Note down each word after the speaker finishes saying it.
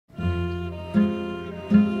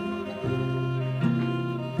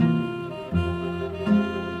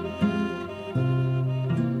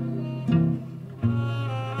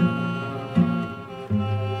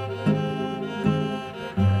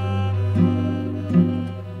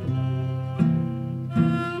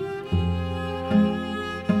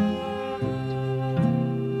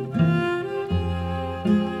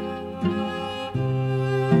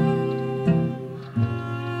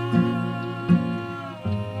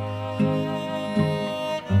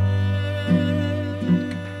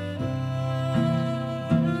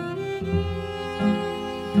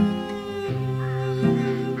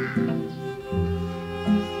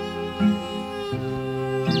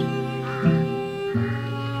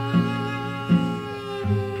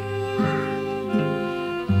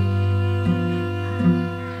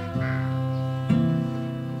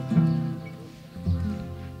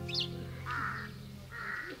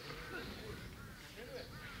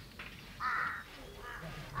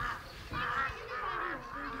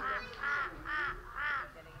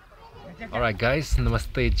Alright guys,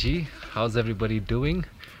 Namaste Ji. How's everybody doing?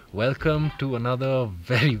 Welcome to another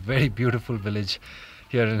very beautiful village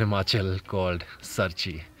here in Himachal called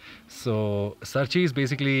Sharchi. So Sharchi is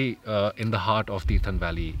basically in the heart of Tirthan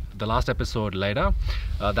Valley. The last episode, Laida,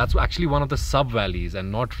 that's actually one of the sub-valleys and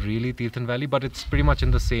not really Tirthan Valley, but it's pretty much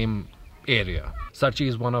in the same area. Sharchi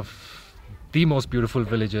is one of the most beautiful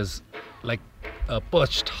villages, like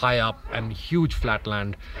perched high up and huge flat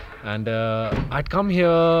land. And I'd come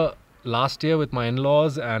here last year with my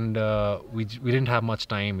in-laws, and we didn't have much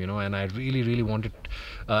time, you know, and I really wanted,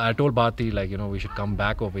 I told Bharti, like, you know, we should come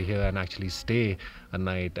back over here and actually stay a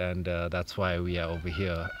night, and that's why we are over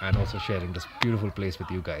here and also sharing this beautiful place with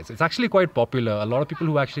you guys. It's actually quite popular. A lot of people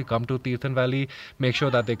who actually come to Tirthan Valley make sure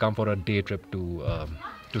that they come for a day trip to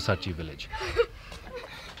Sharchi village.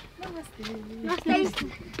 Namaste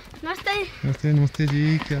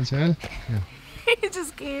ji, kya haal chal? He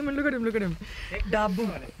just came and look at him. Dabu.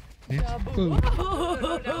 Dabu.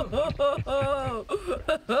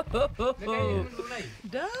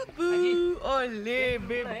 Ole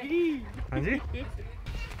baby. हाँ जी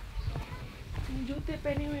जूते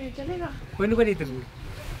पहने हुए चलेगा कोई नहीं इधर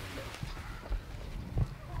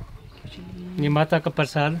ये माता का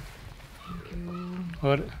प्रसाद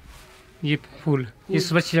और ये फूल ये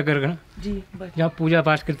स्वच्छ जगह का जी जहाँ पूजा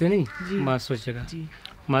पाठ करते हैं नहीं माँ स्वच्छ जगह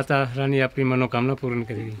माता रानी आपकी मनोकामना पूर्ण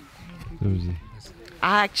करेगी.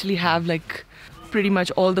 I actually have like pretty much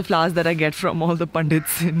all the flowers that I get from all the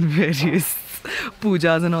pandits in various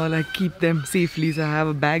pujas and all. I keep them safely, so I have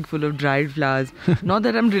a bag full of dried flowers. Not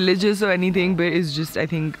that I'm religious or anything, but it's just, I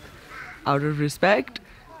think, out of respect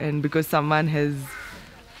and because someone has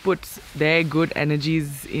put their good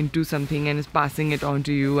energies into something and is passing it on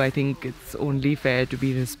to you, I think it's only fair to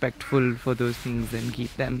be respectful for those things and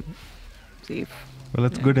keep them safe. Well,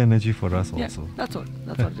 it's good energy for us also. Yeah, that's all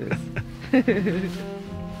it is.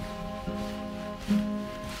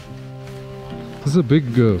 This is a big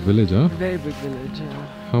village, huh? Very big village, yeah.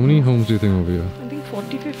 How many homes do you think over here? I think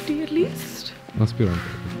 40, 50 at least. Must be around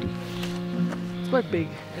 50. It's quite big,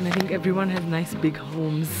 and I think everyone has nice big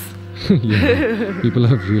homes. Yeah, people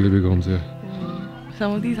have really big homes here.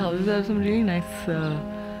 Some of these houses have some really nice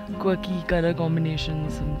quirky color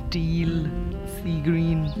combinations, some teal, sea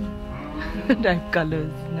green type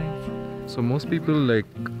colors. Nice. So most people like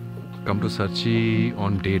come to Sharchi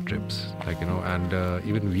on day trips, like, you know, and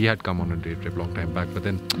even we had come on a day trip long time back, but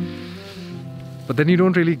then you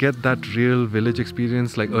don't really get that real village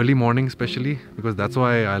experience, like early morning especially, because that's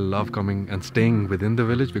why I love coming and staying within the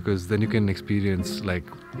village, because then you can experience like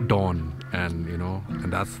dawn, and you know,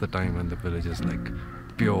 and that's the time when the village is like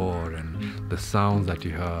pure, and the sounds that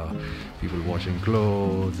you hear, people washing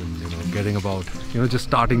clothes and, you know, getting about, you know, just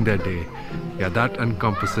starting their day. Yeah, that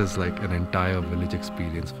encompasses like an entire village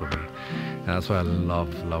experience for me, and that's why I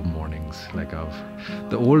love mornings. Like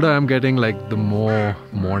the older I'm getting, like the more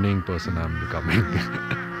morning person I'm becoming.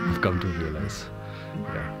 I've come to realize.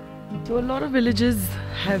 Yeah. So a lot of villages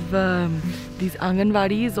have these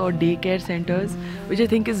anganwadis or daycare centers, which I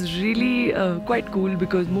think is really quite cool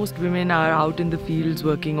because most women are out in the fields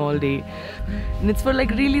working all day, and it's for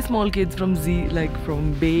like really small kids from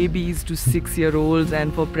babies to 6-year-olds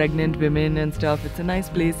and for pregnant women and stuff. It's a nice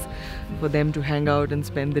place for them to hang out and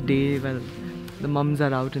spend the day while the mums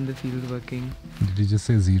are out in the field working. Did you just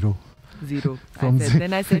say zero? Zero.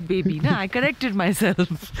 Then I said baby. Nah, I corrected myself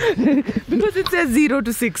because it says 0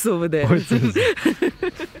 to 6 over there. Oh,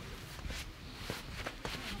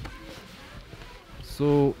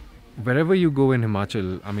 So wherever you go in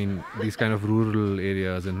Himachal, I mean, these kind of rural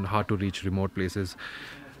areas and hard to reach remote places,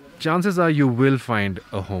 chances are you will find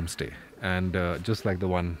a homestay, and just like the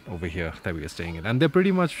one over here that we are staying in, and they're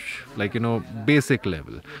pretty much like, you know, basic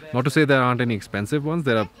level. Not to say there aren't any expensive ones.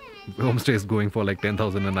 There are homestays going for like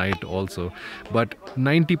 10,000 a night also, but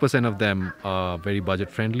 90% of them are very budget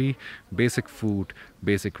friendly, basic food,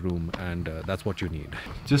 basic room, and that's what you need.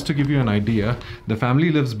 Just to give you an idea, the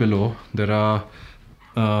family lives below. There are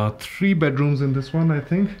 3 bedrooms in this one, I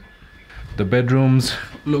think. The bedrooms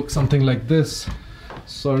look something like this.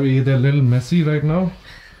 Sorry, they're a little messy right now,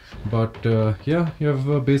 but yeah, you have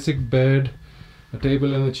a basic bed, a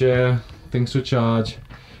table and a chair, things to charge.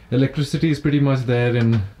 Electricity is pretty much there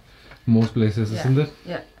in most places, isn't it?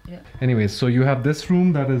 Yeah. Anyways, so you have this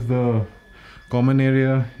room that is the common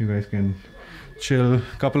area. You guys can chill.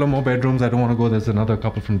 Couple of more bedrooms. I don't want to go. There's another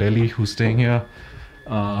couple from Delhi who's staying here.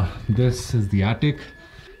 This is the attic.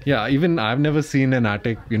 Yeah, even I've never seen an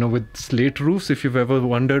attic, you know, with slate roofs. If you've ever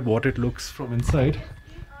wondered what it looks from inside,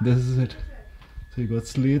 this is it. So you got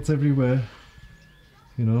slates everywhere,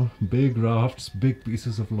 you know, big rafts, big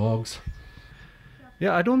pieces of logs.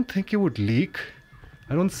 Yeah, I don't think it would leak.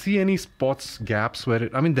 I don't see any spots, gaps where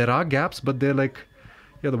it, I mean, there are gaps, but they're like,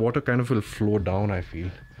 yeah, the water kind of will flow down, I feel.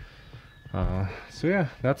 So yeah,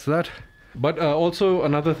 that's that. But also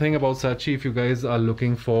another thing about Sharchi, if you guys are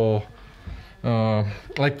looking for,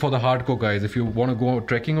 like for the hardcore guys, if you want to go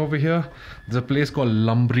trekking over here, there's a place called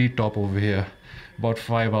Top over here. About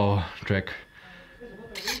 5-hour trek.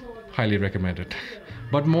 Highly recommend it.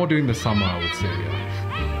 But more during the summer, I would say, yeah.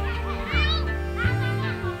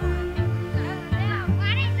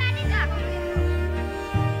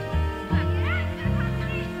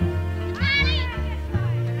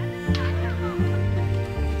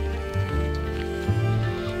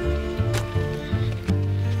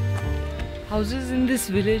 Houses in this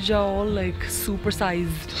village are all like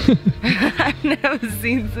supersized. I've never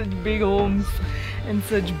seen such big homes and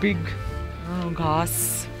such big, I don't know,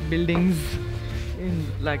 grass buildings in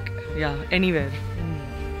like, yeah, anywhere.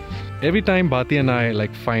 Every time Bharti and I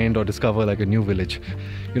like find or discover like a new village,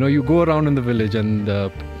 you know, you go around in the village and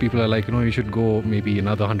people are like, you know, you should go maybe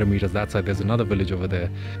another 100 meters that side, there's another village over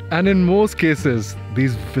there. And in most cases,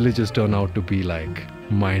 these villages turn out to be like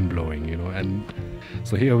mind-blowing, you know. And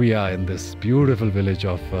so here we are in this beautiful village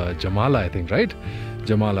of Jamala, I think, right?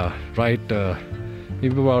 Jamala, right,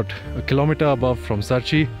 maybe about a kilometer above from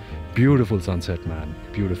Sharchi. Beautiful sunset, man,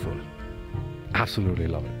 beautiful. Absolutely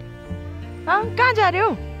love it. कहाँ जा रहे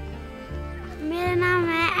हो? मेरा नाम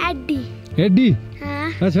है AD. AD?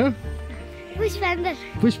 हाँ। अच्छा। पुष्पेंद्र।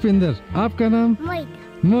 पुष्पेंद्र। आपका नाम?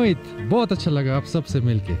 मोहित। मोहित। बहुत अच्छा लगा आप सबसे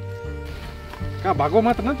मिलके। कहाँ भागो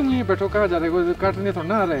मत ना, तुम ये बैठो, कहाँ जा रहे हो? काटने थोड़ा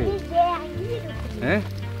ना आ रहे हैं? ये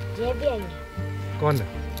भी आएंगे। कौन?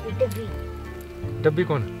 डब्बी। डब्बी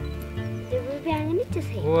कौन? डब्बी भी आएंगे नीचे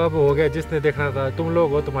से। वो अब हो गया, जिसने देखना था। तुम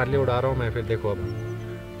लोग हो, तुम्हारे लिए उड़ा रहा हूँ मैं, फिर देखो अब।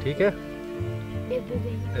 ठीक है? डब्बी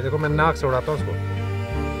भी। ये देखो मैं नाक से उड़ाता हूँ उसको।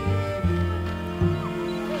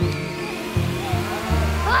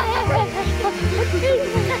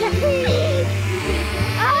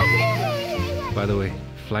 By the way,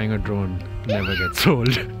 flying a drone never gets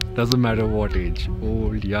old. Doesn't matter what age,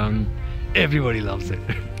 old, young, everybody loves it.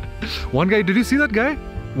 One guy, did you see that guy?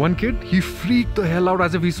 One kid, he freaked the hell out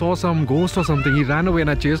as if he saw some ghost or something. He ran away and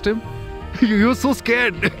I chased him. He was so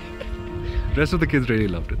scared. Rest of the kids really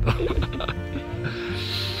loved it though.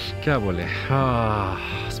 Kya bole?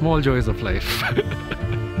 Small joys of life.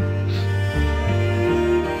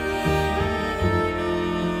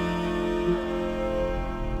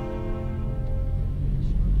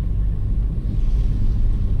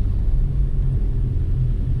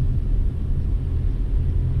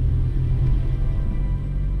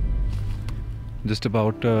 Just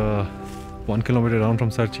about 1 kilometer down from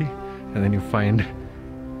Sharchi, and then you find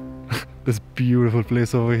this beautiful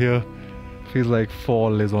place over here. Feels like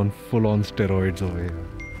fall is on full-on steroids over here.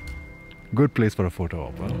 Good place for a photo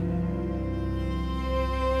op, huh?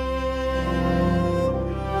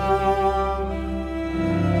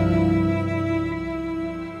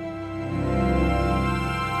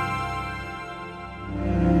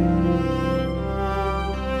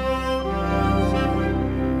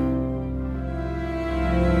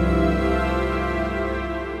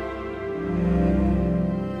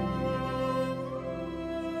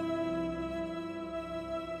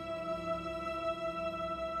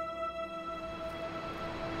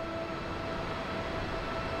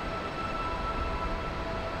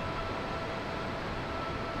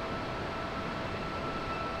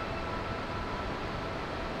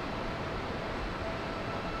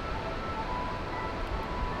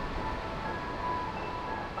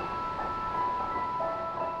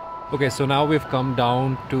 Okay, so now we've come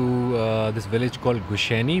down to this village called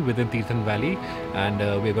Gushaini within Tirthan Valley, and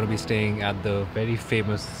we're going to be staying at the very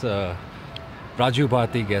famous Raju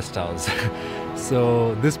Bharti Guesthouse.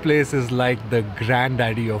 So this place is like the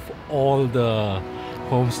granddaddy of all the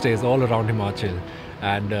homestays all around Himachal,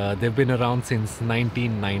 and they've been around since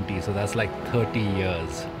 1990, so that's like 30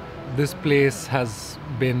 years. This place has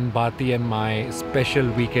been Bharti and my special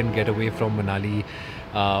weekend getaway from Manali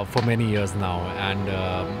for many years now, and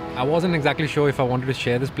I wasn't exactly sure if I wanted to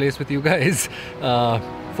share this place with you guys.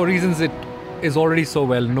 For reasons it is already so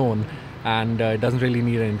well known and it doesn't really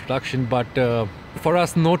need an introduction, but for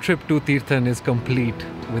us no trip to Tirthan is complete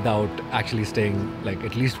without actually staying like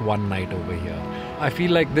at least one night over here. I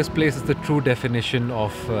feel like this place is the true definition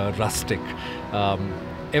of rustic.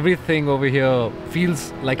 Everything over here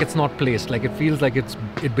feels like it's not placed, like it feels like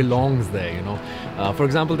it belongs there, you know. For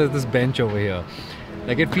example, there's this bench over here.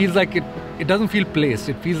 Like it feels like it doesn't feel placed.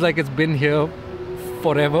 It feels like it's been here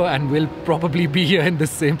forever and will probably be here in the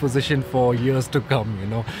same position for years to come, you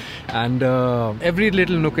know. And every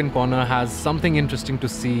little nook and corner has something interesting to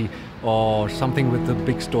see or something with a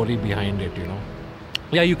big story behind it, you know.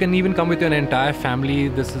 yeah, you can even come with your entire family.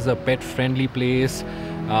 This is a pet-friendly place.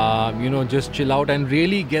 You know, just chill out and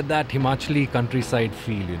really get that Himachali countryside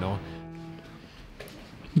feel, you know.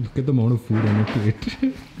 Look at the amount of food on your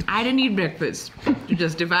plate. I didn't eat breakfast to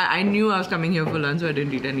justify. I knew I was coming here for lunch, so I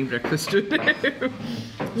didn't eat any breakfast today.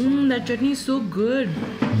 That chutney is so good.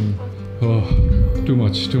 Oh, too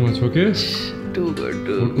much, okay? Too good,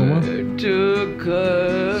 Food coma? too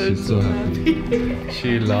good. She's so happy.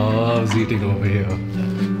 She loves eating over here.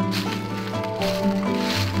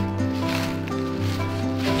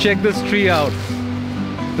 Check this tree out.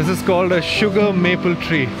 This is called a sugar maple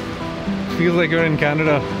tree. Feels like you're in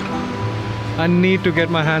Canada. I need to get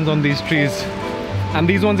my hands on these trees. And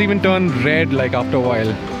these ones even turn red like after a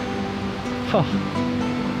while. Huh.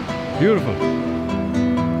 Beautiful.